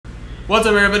What's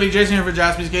up, everybody? Jason here for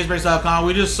JASPY'S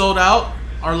We just sold out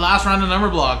our last round of number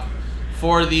block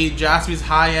for the JASPY'S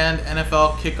high-end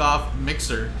NFL kickoff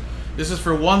mixer. This is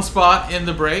for one spot in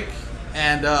the break,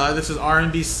 and this is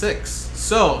RNB 6.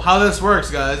 So, how this works,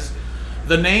 guys,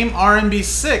 the name RNB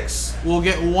 6 will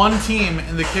get one team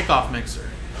in the kickoff mixer.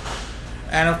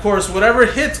 And, of course, whatever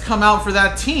hits come out for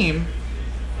that team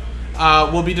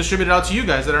will be distributed out to you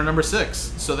guys that are number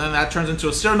 6. So then that turns into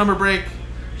a serial number break,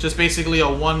 just basically a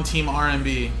one-team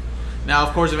RNB. Now,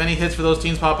 of course, if any hits for those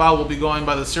teams pop out, we'll be going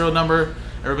by the serial number.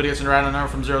 Everybody gets a random number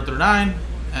from 0 through 9.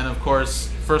 And, of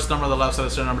course, first number on the left side of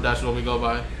the serial number dash is what we go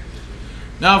by.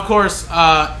 Now, of course,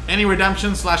 any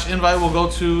redemption / invite will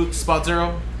go to spot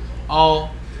 0.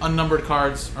 All unnumbered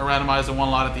cards are randomized in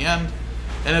one lot at the end.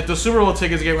 And if the Super Bowl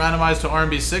tickets get randomized to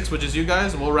RNB 6, which is you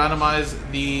guys, we'll randomize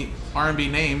the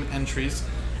RNB name entries,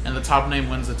 and the top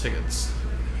name wins the tickets.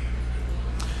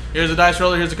 Here's the dice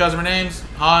roller. Here's the customer names.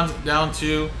 Hans down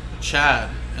to Chad.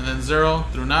 And then 0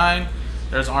 through 9.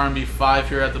 There's RNB 5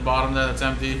 here at the bottom there. That's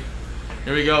empty.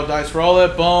 Here we go. Dice roll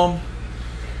it. Boom.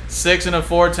 6 and a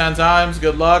 4 10 times.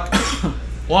 Good luck.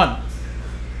 1,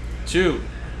 2,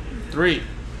 3,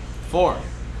 4,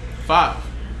 5,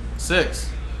 6,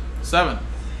 7,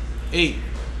 8,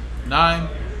 9,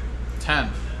 10.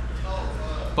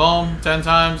 Boom. 10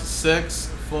 times. 6,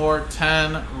 4,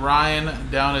 10. Ryan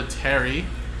down to Terry.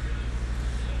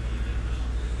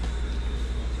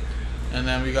 And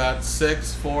then we got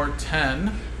 6, 4,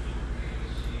 10.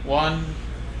 1,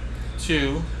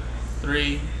 2,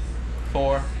 3,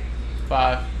 4,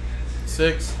 5,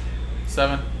 6,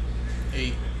 7,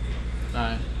 8,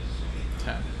 9,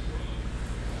 10.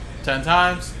 10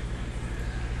 times.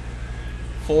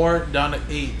 4 down to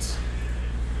 8.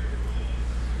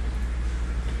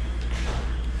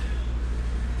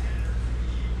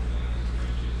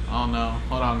 Oh no.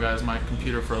 Hold on, guys. My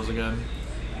computer froze again.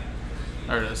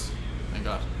 There it is. Thank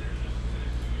God.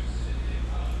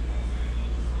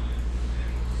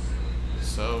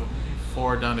 So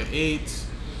 4 down to 8.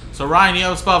 So Ryan, you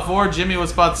have spot 4. Jimmy with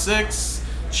spot 6.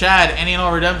 Chad, any and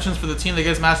all redemptions for the team that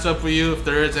gets matched up with you. If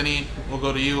there is any, we'll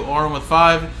go to you. Oren with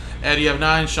 5. Ed, you have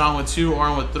 9. Sean with 2.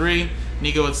 Oren with 3.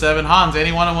 Nico with 7. Hans,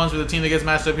 any one-on-ones for the team that gets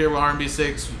matched up here with RNB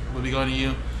 6 will be going to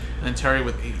you. And then Terry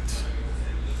with 8.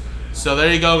 So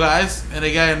there you go, guys. And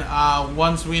again,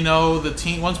 once we know the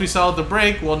team, once we sell out the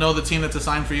break, we'll know the team that's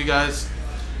assigned for you guys.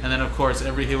 And then, of course,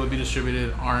 every hit would be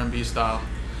distributed RNB style.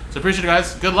 So appreciate it,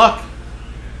 guys. Good luck.